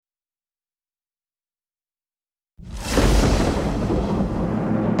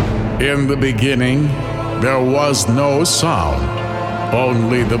In the beginning, there was no sound,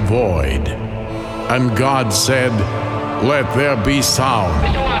 only the void. And God said, "Let there be sound."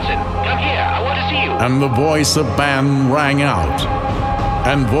 Mr. Watson, come here. I want to see you. And the voice of man rang out,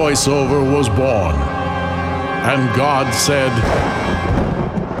 and voiceover was born. And God said,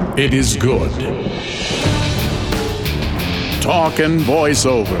 "It is good." Talkin'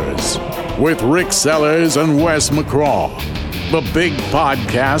 Voiceovers with Rick Sellers and Wes McCraw. The big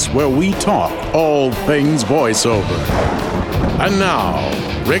podcast where we talk all things voiceover. And now,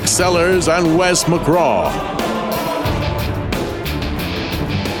 Rick Sellers and Wes McCraw.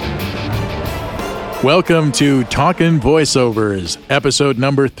 Welcome to Talkin' Voiceovers, episode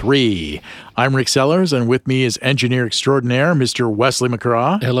number 3. I'm Rick Sellers, and with me is engineer extraordinaire, Mr. Wesley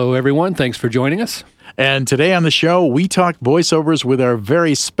McCraw. Hello, everyone. Thanks for joining us. And today on the show, we talk voiceovers with our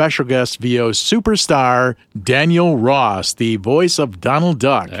very special guest, VO superstar, Daniel Ross, the voice of Donald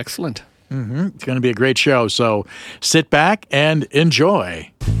Duck. Excellent. It's going to be a great show, so sit back and enjoy.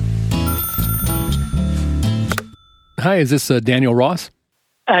 Hi, is this Daniel Ross?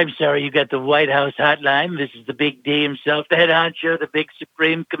 I'm sorry, you got the White House hotline. This is the big D himself, the head honcho, the big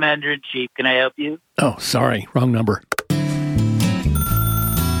supreme commander-in-chief. Can I help you? Oh, sorry. Wrong number.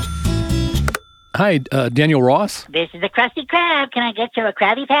 Hi, Daniel Ross? This is the Krusty Krab. Can I get you a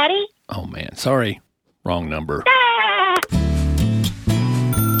Krabby Patty? Oh, man. Sorry. Wrong number. Ah!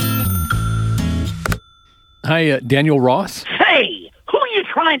 Hi, Daniel Ross? Hey, who are you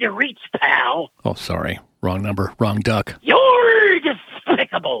trying to reach, pal? Oh, sorry. Wrong number. Wrong duck. You're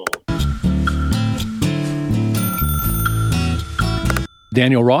despicable.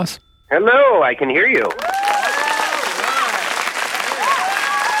 Daniel Ross? Hello, I can hear you.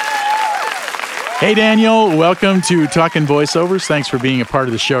 Hey, Daniel. Welcome to Talkin' Voiceovers. Thanks for being a part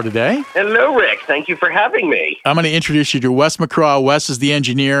of the show today. Hello, Rick. Thank you for having me. I'm going to introduce you to Wes McCraw. Wes is the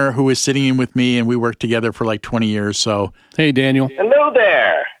engineer who is sitting in with me, and we worked together for like 20 years. So, Hey, Daniel. Hello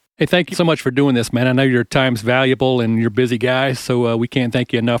there. Hey, thank you so much for doing this, man. I know your time's valuable and you're a busy guy, so we can't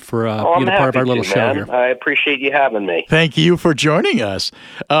thank you enough for being a part of our little show here. I appreciate you having me. thank you for joining us.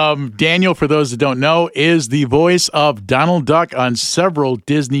 Daniel, for those that don't know, is the voice of Donald Duck on several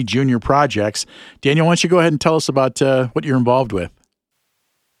Disney Junior projects. Daniel, why don't you go ahead and tell us about what you're involved with?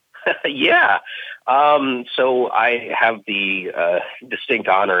 Yeah. So I have the distinct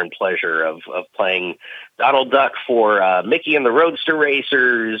honor and pleasure of playing Donald Duck for Mickey and the Roadster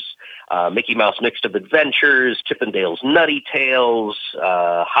Racers, Mickey Mouse Mixed Up Adventures, Chip 'n Dale's Nutty Tales,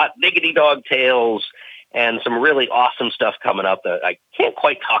 Hot Diggity Dog Tales, and some really awesome stuff coming up that I can't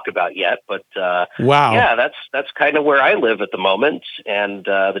quite talk about yet. But Wow. yeah, that's kind of where I live at the moment. And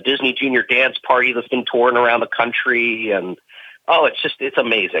the Disney Junior Dance Party that's been touring around the country, and it's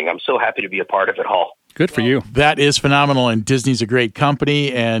amazing. I'm so happy to be a part of it all. Good for you. That is phenomenal, and Disney's a great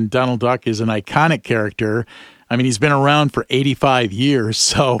company, and Donald Duck is an iconic character. I mean, he's been around for 85 years,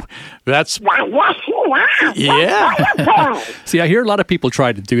 so that's... Yeah. See, I hear a lot of people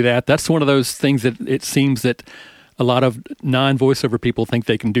try to do that. That's one of those things that it seems that a lot of non-voiceover people think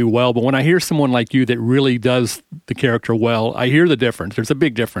they can do well. But when I hear someone like you that really does the character well, I hear the difference. There's a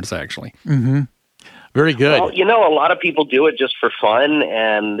big difference, actually. Mm-hmm. Very good. Well, a lot of people do it just for fun.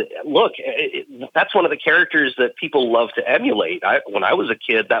 And look, that's one of the characters that people love to emulate. When I was a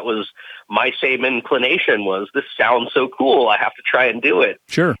kid, that was my same inclination was, this sounds so cool, I have to try and do it.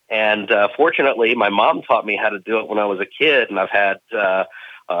 Sure. And fortunately, my mom taught me how to do it when I was a kid. And I've had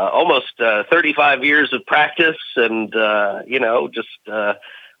almost 35 years of practice and,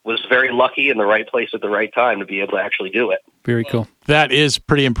 was very lucky in the right place at the right time to be able to actually do it. Very cool. That is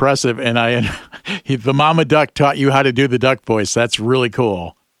pretty impressive, and the Mama Duck taught you how to do the duck voice. That's really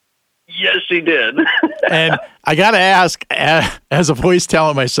cool. Yes, she did. And I got to ask, as a voice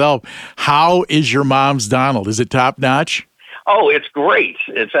talent myself, how is your mom's Donald? Is it top-notch? Oh, it's great.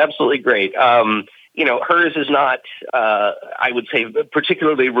 It's absolutely great. Hers is not, I would say,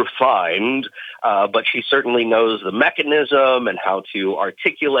 particularly refined, but she certainly knows the mechanism and how to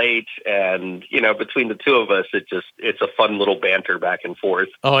articulate. And, between the two of us, it's a fun little banter back and forth.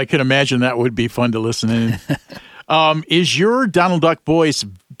 Oh, I can imagine that would be fun to listen in. Is your Donald Duck voice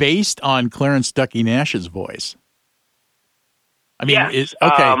based on Clarence Ducky Nash's voice? I mean, yes.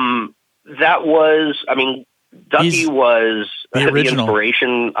 Okay. That was, Ducky was the original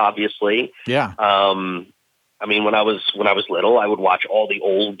inspiration, obviously. Yeah. When I was little, I would watch all the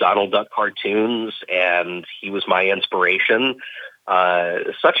old Donald Duck cartoons, and he was my inspiration.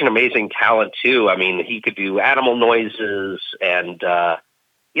 Such an amazing talent too. I mean, he could do animal noises, and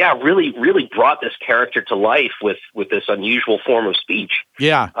really, really brought this character to life with this unusual form of speech.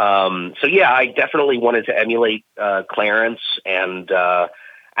 Yeah. I definitely wanted to emulate Clarence, and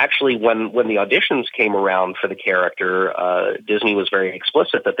actually, when the auditions came around for the character, Disney was very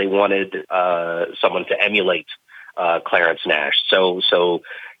explicit that they wanted someone to emulate Clarence Nash. So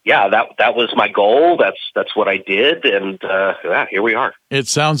yeah, that was my goal. That's what I did, and here we are. It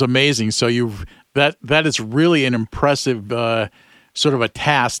sounds amazing. So that is really an impressive sort of a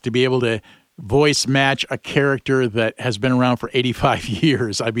task to be able to voice match a character that has been around for 85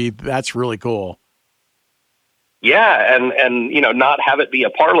 years. I mean, that's really cool. Yeah, and not have it be a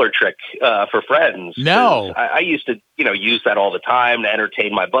parlor trick for friends. No, I used to use that all the time to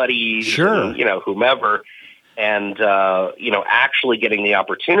entertain my buddies, sure, and, whomever, and actually getting the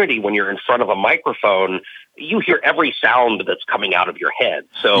opportunity when you're in front of a microphone, you hear every sound that's coming out of your head.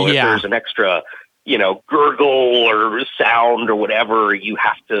 So if there's an extra gurgle or sound or whatever, you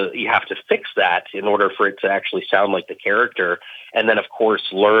have to fix that in order for it to actually sound like the character. And then, of course,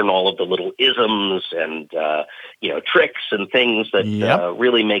 learn all of the little isms and, tricks and things that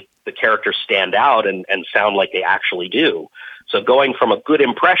really make the character stand out and sound like they actually do. So going from a good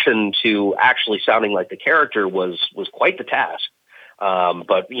impression to actually sounding like the character was quite the task.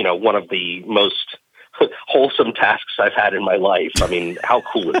 But, one of the most wholesome tasks I've had in my life. I mean, how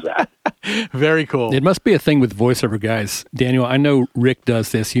cool is that? Very cool. It must be a thing with voiceover guys. Daniel, I know Rick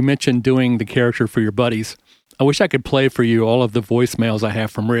does this. You mentioned doing the character for your buddies. I wish I could play for you all of the voicemails I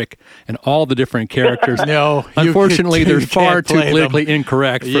have from Rick and all the different characters. No, unfortunately, they're far too politically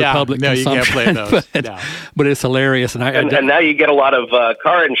incorrect for public consumption. You can't play those. But it's hilarious. And now you get a lot of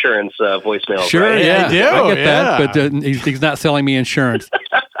car insurance voicemails. Sure, right? yeah, I do. I get that, but he's not selling me insurance.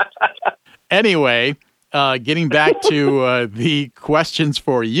 Anyway, getting back to the questions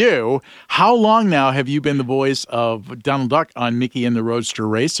for you, how long now have you been the voice of Donald Duck on Mickey and the Roadster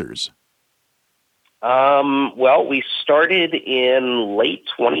Racers? Well, we started in late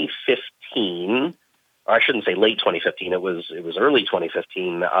 2015. Or I shouldn't say late 2015. It was early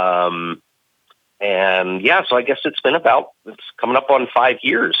 2015. And yeah, so I guess it's coming up on 5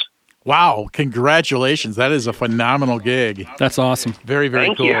 years. Wow. Congratulations. That is a phenomenal gig. That's awesome. Very,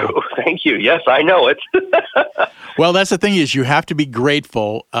 very cool. Thank you. Yes, I know it. Well, that's the thing is you have to be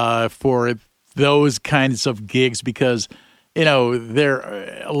grateful for those kinds of gigs because,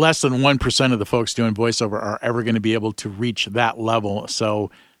 they're less than 1% of the folks doing voiceover are ever going to be able to reach that level. So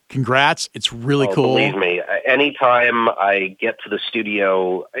congrats. It's really cool. Believe me, anytime I get to the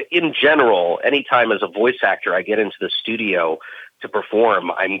studio, in general, anytime as a voice actor I get into the studio to perform,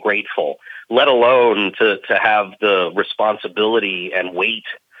 I'm grateful, let alone to have the responsibility and weight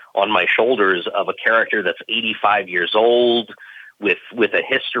on my shoulders of a character that's 85 years old with a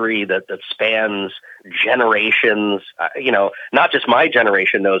history that spans generations. Not just my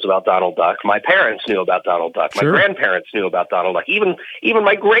generation knows about Donald Duck. My parents knew about Donald Duck. My grandparents knew about Donald Duck. Even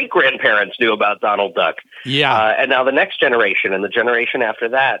my great-grandparents knew about Donald Duck. Yeah. And now the next generation and the generation after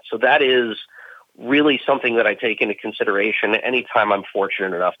that. So that is really something that I take into consideration anytime I'm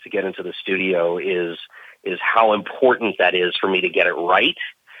fortunate enough to get into the studio is how important that is for me to get it right.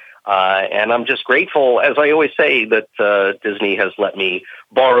 And I'm just grateful, as I always say, that Disney has let me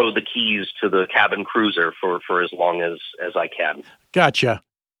borrow the keys to the cabin cruiser for as long as I can. Gotcha.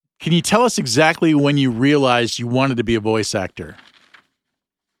 Can you tell us exactly when you realized you wanted to be a voice actor?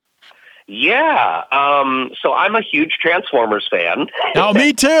 Yeah. So I'm a huge Transformers fan. Oh,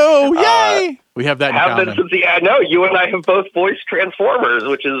 me too. Yay! We have that in common. I know. You and I have both voiced Transformers,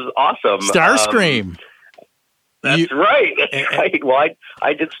 which is awesome. Starscream. That's right. That's right. Well,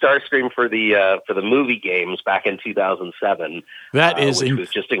 I did Starscream for the movie games back in 2007. That is which was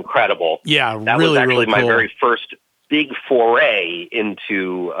just incredible. Yeah, that really, was actually really my cool. very first big foray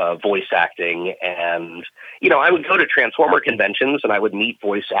into voice acting. And I would go to Transformer conventions and I would meet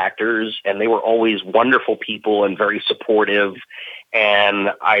voice actors, and they were always wonderful people and very supportive. And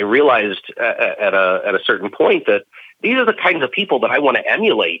I realized at a certain point that these are the kinds of people that I want to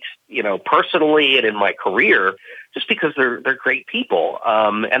emulate, personally and in my career, just because they're great people,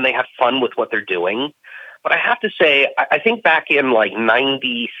 and they have fun with what they're doing. But I have to say, I think back in like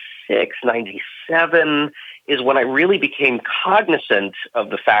 96, 97 is when I really became cognizant of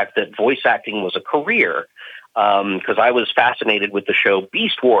the fact that voice acting was a career, because I was fascinated with the show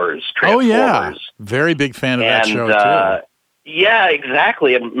Beast Wars. Oh, yeah. Very big fan of that show, too. Yeah,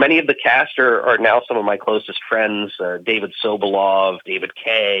 exactly. And many of the cast are now some of my closest friends, David Sobolov, David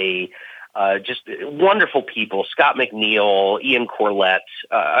Kay, just wonderful people, Scott McNeil, Ian Corlett.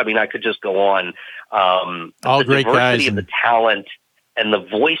 I could just go on. All great guys. The diversity of the talent and the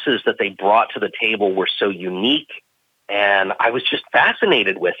voices that they brought to the table were so unique. And I was just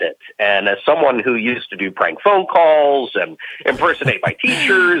fascinated with it. And as someone who used to do prank phone calls and impersonate my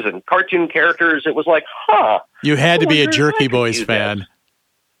teachers and cartoon characters, it was like, You had to be a Jerky Boys fan.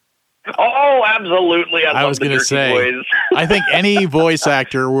 Oh, absolutely. I was going to say, Boys. I think any voice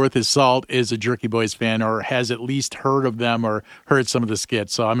actor worth his salt is a Jerky Boys fan or has at least heard of them or heard some of the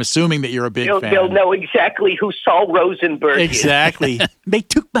skits. So I'm assuming that you're a big fan. They'll know exactly who Saul Rosenberg Exactly. They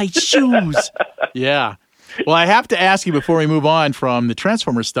took my shoes. Yeah. Well, I have to ask you before we move on from the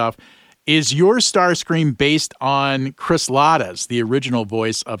Transformers stuff, is your Starscream based on Chris Latta's, the original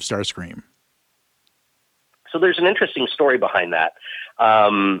voice of Starscream? So there's an interesting story behind that.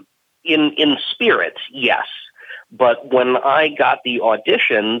 In spirit, yes. But when I got the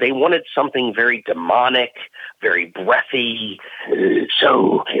audition, they wanted something very demonic, very breathy.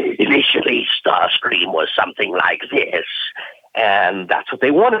 So initially, Starscream was something like this. And that's what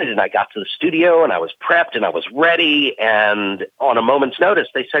they wanted. And I got to the studio, and I was prepped, and I was ready. And on a moment's notice,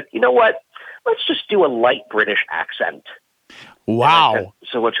 they said, you know what? Let's just do a light British accent. Wow. Said,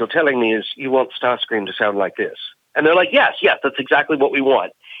 so what you're telling me is you want Starscream to sound like this? And they're like, yes, that's exactly what we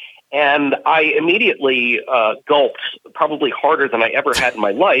want. And I immediately gulped, probably harder than I ever had in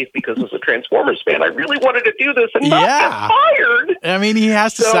my life, because as a Transformers fan, I really wanted to do this and not get fired. I mean, he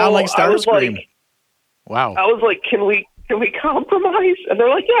has to sound like Starscream. Wow. I was like, can we compromise? And they're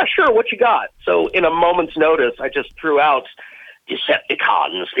like, yeah, sure, what you got? So in a moment's notice, I just threw out,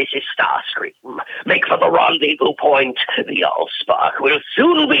 Decepticons, this is Starscream. Make for the rendezvous point. The Allspark will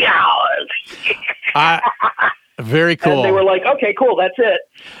soon be ours. Very cool. And they were like, okay, cool, that's it.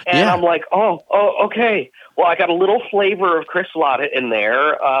 And I'm like, oh, okay. Well, I got a little flavor of Chris Latta in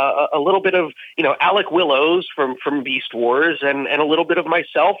there, a little bit of, Alec Willows from Beast Wars, and a little bit of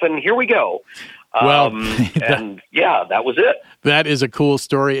myself, and here we go. Well, that was it. That is a cool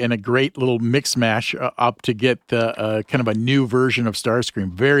story and a great little mix mash up to get the kind of a new version of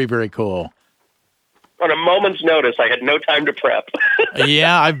Starscream. Very, very cool. On a moment's notice, I had no time to prep.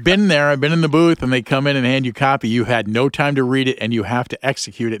 Yeah, I've been there. I've been in the booth, and they come in and hand you copy. You had no time to read it, and you have to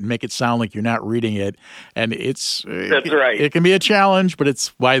execute it and make it sound like you're not reading it. And that's right. It can be a challenge, but it's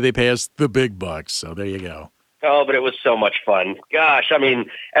why they pay us the big bucks. So there you go. Oh, but it was so much fun. Gosh, I mean,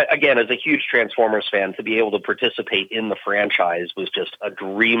 again, as a huge Transformers fan, to be able to participate in the franchise was just a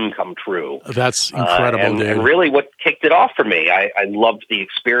dream come true. That's incredible, dude. And really what kicked it off for me. I loved the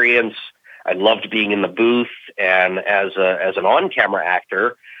experience. I loved being in the booth, and as an on-camera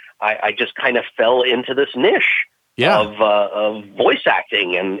actor, I just kind of fell into this niche of voice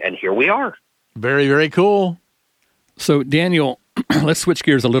acting, and here we are. Very, very cool. So, Daniel, let's switch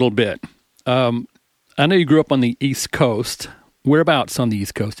gears a little bit. I know you grew up on the East Coast. Whereabouts on the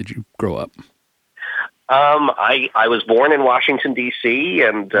East Coast did you grow up? I was born in Washington, D.C.,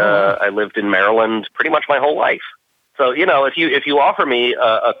 and I lived in Maryland pretty much my whole life. So, if you offer me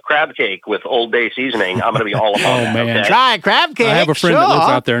a crab cake with Old Bay seasoning, I'm going to be all about it. Oh, man. Okay? Try crab cake. I have a friend that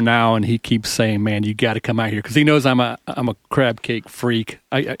lives out there now, and he keeps saying, man, you got to come out here, because he knows I'm a crab cake freak.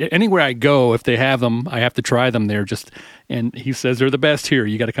 Anywhere I go, if they have them, I have to try them there. And he says they're the best here.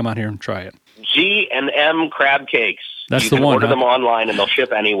 You got to come out here and try it. G&M crab cakes. That's you the can one. Order them online, and they'll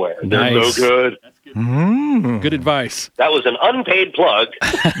ship anywhere. They're Nice. so good. Good advice. That was an unpaid plug.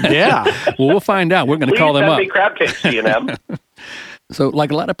 Yeah. Well, we'll find out. We're going to call them Please up. send me crab cakes, G&M. So,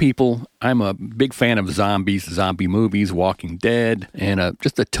 like a lot of people, I'm a big fan of zombies, zombie movies, Walking Dead, and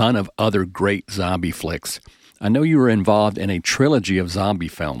just a ton of other great zombie flicks. I know you were involved in a trilogy of zombie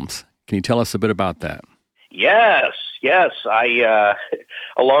films. Can you tell us a bit about that? Yes. I,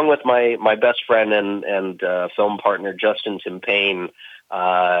 along with my best friend and film partner Justin Timpain,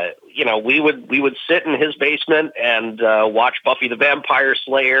 we would sit in his basement and watch Buffy the Vampire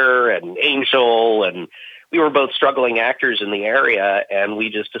Slayer and Angel, and we were both struggling actors in the area, and we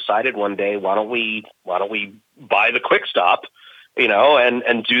just decided one day, why don't we buy the Quick Stop,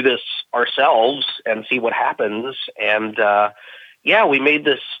 and do this ourselves and see what happens. And we made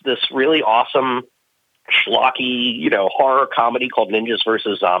this really awesome schlocky, horror comedy called Ninjas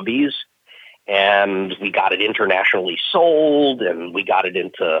vs. Zombies. And we got it internationally sold, and we got it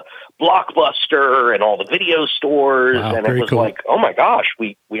into Blockbuster and all the video stores. Wow, and it was cool. like, oh my gosh,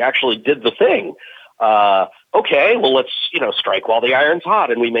 we actually did the thing. Okay, well, let's, strike while the iron's hot.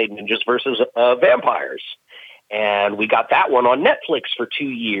 And we made Ninjas vs. Vampires. And we got that one on Netflix for 2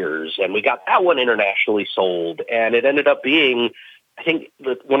 years, and we got that one internationally sold. And it ended up being, I think,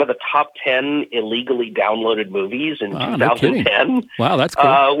 one of the top 10 illegally downloaded movies in 2010. No wow, that's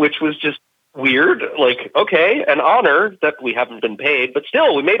cool. Which was just weird. Like, okay, an honor that we haven't been paid, but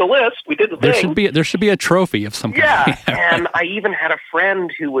still, we made a list. We did the thing. There should be a trophy of some kind. Yeah, and I even had a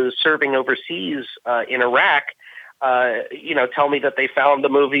friend who was serving overseas in Iraq, tell me that they found the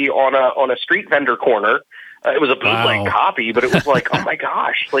movie on a street vendor corner. It was a bootleg copy, but it was like, oh my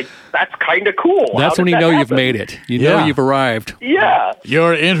gosh, like that's kind of cool. That's when you know you've made it. You know you've arrived. Yeah.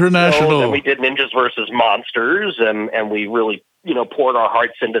 You're international. So then we did Ninjas versus Monsters, and we really, poured our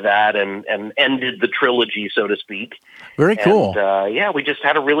hearts into that and ended the trilogy, so to speak. Very cool. And, we just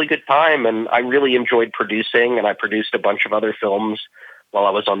had a really good time, and I really enjoyed producing, and I produced a bunch of other films while I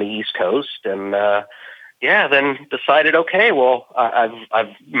was on the East Coast, and then decided, okay, well, I've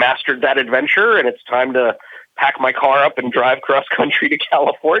mastered that adventure, and it's time to pack my car up and drive cross country to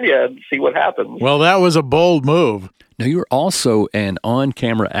California and see what happens. Well, that was a bold move. Now, you were also an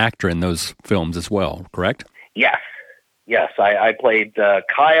on-camera actor in those films as well, correct? Yes. I played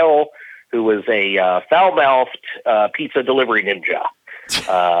Kyle, who was a foul-mouthed pizza delivery ninja.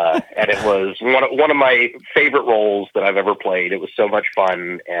 And it was one of my favorite roles that I've ever played. It was so much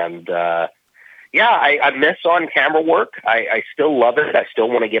fun. And I miss on-camera work. I still love it. I still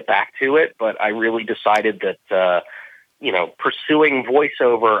want to get back to it. But I really decided that, pursuing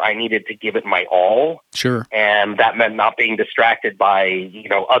voiceover, I needed to give it my all. Sure. And that meant not being distracted by,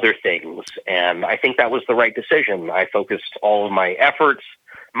 other things. And I think that was the right decision. I focused all of my efforts,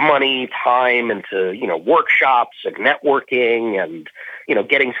 money, time into, workshops and networking and,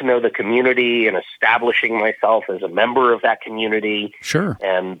 getting to know the community and establishing myself as a member of that community. Sure.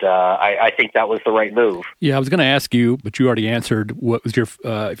 And I think that was the right move. Yeah, I was going to ask you, but you already answered what was your,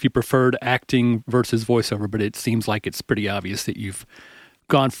 if you preferred acting versus voiceover, but it seems like it's pretty obvious that you've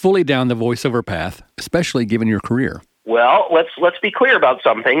gone fully down the voiceover path, especially given your career. Well, let's be clear about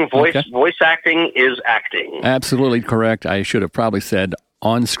something. Voice acting is acting. Absolutely correct. I should have probably said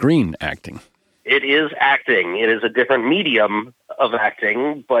on-screen acting. It is acting. It is a different medium of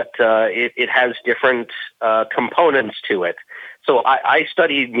acting, but it has different components to it. So I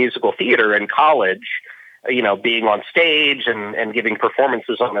studied musical theater in college. Being on stage and giving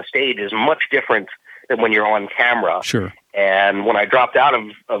performances on the stage is much different than when you're on camera. Sure. And when I dropped out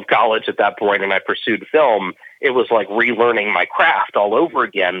of college at that point and I pursued film, it was like relearning my craft all over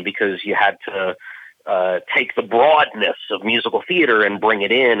again because you had to take the broadness of musical theater and bring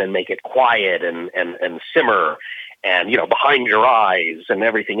it in and make it quiet and simmer and, behind your eyes and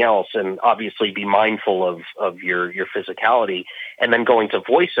everything else. And obviously be mindful of your physicality. And then going to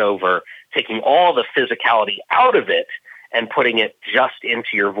voiceover, taking all the physicality out of it and putting it just into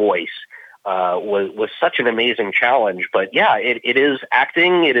your voice was such an amazing challenge. But yeah, it is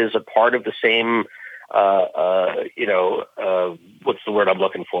acting. It is a part of the same, what's the word I'm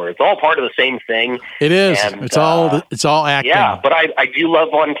looking for? It's all part of the same thing. It is. And, it's all acting. Yeah, but I do love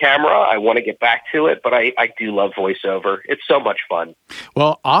on camera. I want to get back to it, but I do love voiceover. It's so much fun.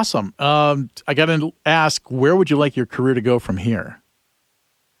 Well, awesome. I got to ask, where would you like your career to go from here?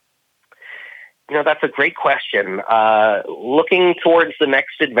 That's a great question. Looking towards the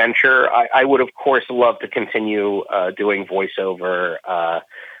next adventure, I would, of course, love to continue doing voiceover.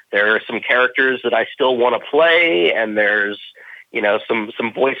 There are some characters that I still want to play, and there's,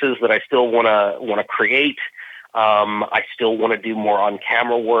 some voices that I still want to create. I still want to do more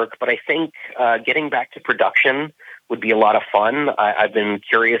on-camera work, but I think getting back to production would be a lot of fun. I've been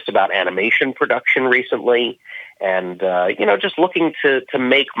curious about animation production recently, and just looking to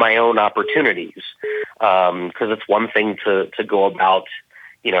make my own opportunities, because it's one thing to go about,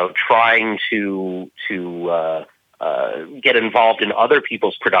 trying to get involved in other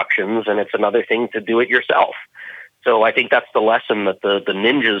people's productions, and it's another thing to do it yourself. So I think that's the lesson that the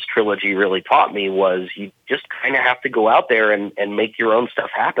Ninjas trilogy really taught me, was you just kind of have to go out there and make your own stuff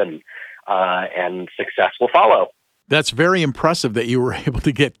happen, and success will follow. That's very impressive that you were able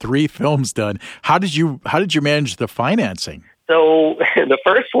to get 3 films done. How did you manage the financing? So the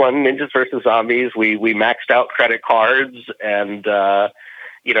first one, Ninjas vs. Zombies, we maxed out credit cards and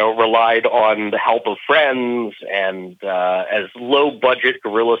relied on the help of friends and as low budget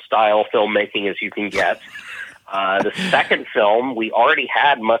guerrilla style filmmaking as you can get. The second film, we already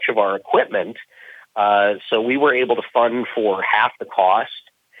had much of our equipment, so we were able to fund for half the cost.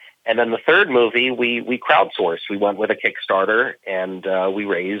 And then the third movie, we crowdsourced. We went with a Kickstarter, and we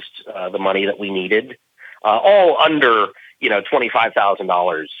raised the money that we needed, all under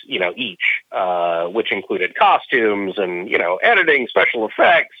 $25,000 each, which included costumes and editing, special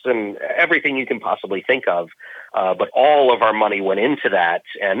effects, and everything you can possibly think of. But all of our money went into that,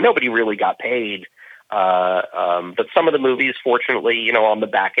 and nobody really got paid. But some of the movies, fortunately, on the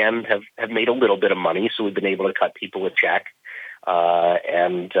back end have made a little bit of money, so we've been able to cut people a check.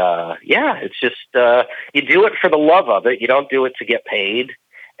 It's just, you do it for the love of it. You don't do it to get paid.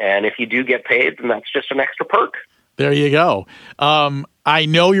 And if you do get paid, then that's just an extra perk. There you go. I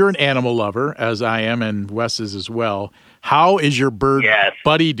know you're an animal lover, as I am, and Wes is as well. How is your bird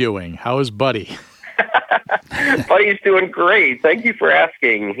Buddy doing? How is Buddy? Buddy's doing great. Thank you for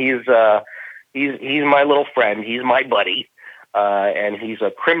asking. He's my little friend. He's my buddy, and he's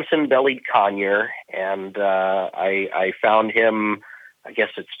a crimson-bellied conure. And I found him. I guess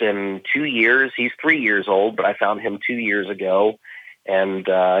it's been 2 years. He's 3 years old, but I found him 2 years ago. And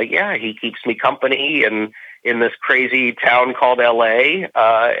he keeps me company in this crazy town called LA.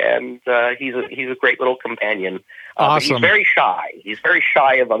 And he's a great little companion. Awesome. But he's very shy. He's very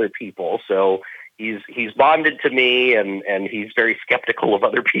shy of other people. So he's bonded to me, and he's very skeptical of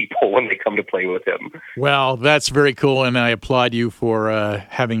other people when they come to play with him. Well, that's very cool, and I applaud you for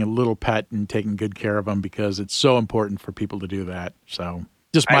having a little pet and taking good care of them, because it's so important for people to do that. So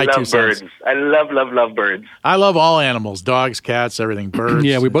just my 2 cents. Birds. I love birds. I love all animals, dogs, cats, everything, birds.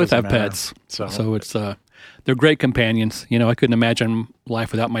 Yeah, we both have matter. pets. So it's they're great companions. I couldn't imagine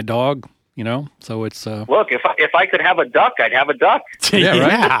life without my dog. So it's look, if I could have a duck, I'd have a duck.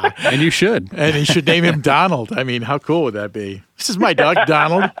 Yeah, right. And you should. And you should name him Donald. I mean, how cool would that be? This is my dog,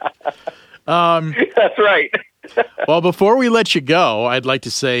 Donald. That's right. Well, before we let you go, I'd like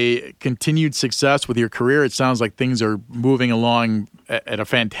to say continued success with your career. It sounds like things are moving along at a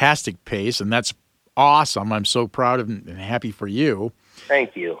fantastic pace, and that's awesome. I'm so proud of and happy for you.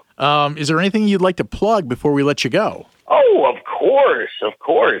 Thank you. Is there anything you'd like to plug before we let you go? Oh, of course.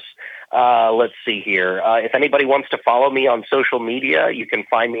 Let's see here. If anybody wants to follow me on social media, you can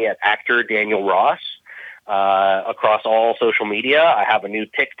find me at actor Daniel Ross across all social media. I have a new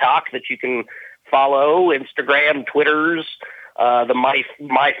TikTok that you can follow, Instagram, Twitters, the my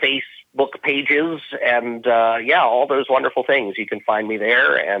Facebook pages, and all those wonderful things. You can find me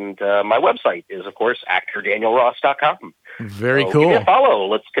there, and my website is, of course, actordanielross.com. Very so cool. Give me a follow.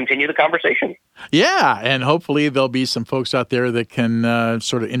 Let's continue the conversation. Yeah, and hopefully there'll be some folks out there that can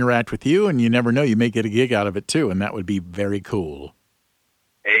sort of interact with you, and you never know, you may get a gig out of it too, and that would be very cool.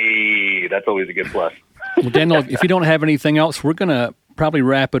 Hey, that's always a good plus. Well, Daniel, if you don't have anything else, we're going to probably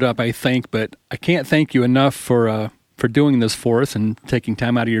wrap it up, I think, but I can't thank you enough for doing this for us and taking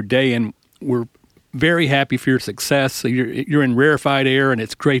time out of your day, and we're very happy for your success. You're in rarefied air, and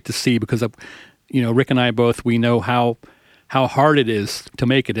it's great to see, because Rick and I both, we know how hard it is to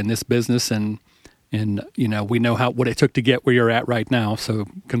make it in this business, and we know what it took to get where you're at right now. So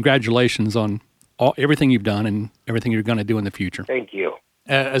everything you've done and everything you're going to do in the future. Thank you.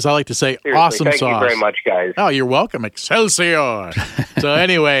 As I like to say, Seriously, awesome thank sauce. Thank you very much, guys. Oh, you're welcome. Excelsior. So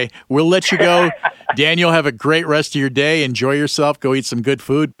anyway, we'll let you go. Daniel, have a great rest of your day. Enjoy yourself. Go eat some good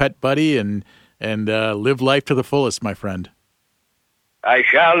food, pet buddy, and live life to the fullest, my friend. I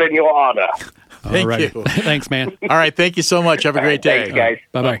shall in your honor. Thank you. Thanks, man. All right. Thank you so much. Have a great day. Thanks, guys.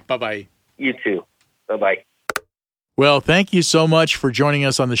 Bye-bye. Bye-bye. You too. Bye-bye. Well, thank you so much for joining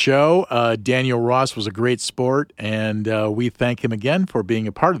us on the show. Daniel Ross was a great sport, and we thank him again for being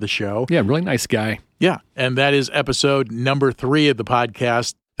a part of the show. Yeah, really nice guy. Yeah, and that is episode number 3 of the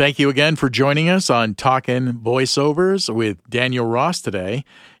podcast. Thank you again for joining us on Talkin' Voiceovers with Daniel Ross today.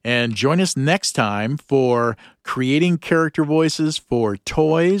 And join us next time for creating character voices for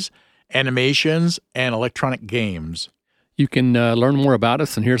toys, animations, and electronic games. You can learn more about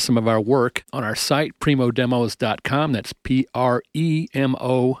us and hear some of our work on our site, premodemos.com. That's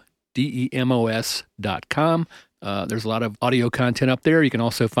PREMODEMOS.com. There's a lot of audio content up there. You can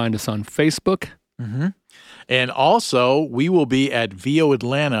also find us on Facebook. Mm-hmm. And also, we will be at VO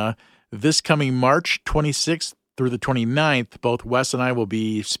Atlanta this coming March 26th through the 29th. Both Wes and I will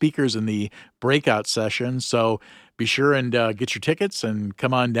be speakers in the breakout session. So be sure and get your tickets and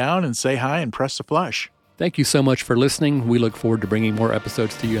come on down and say hi and press the flush. Thank you so much for listening. We look forward to bringing more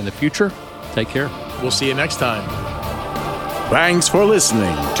episodes to you in the future. Take care. We'll see you next time. Thanks for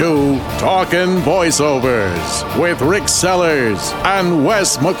listening to Talkin' Voiceovers with Rick Sellers and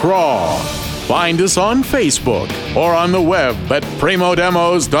Wes McCraw. Find us on Facebook or on the web at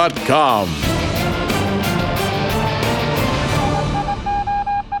premodemos.com.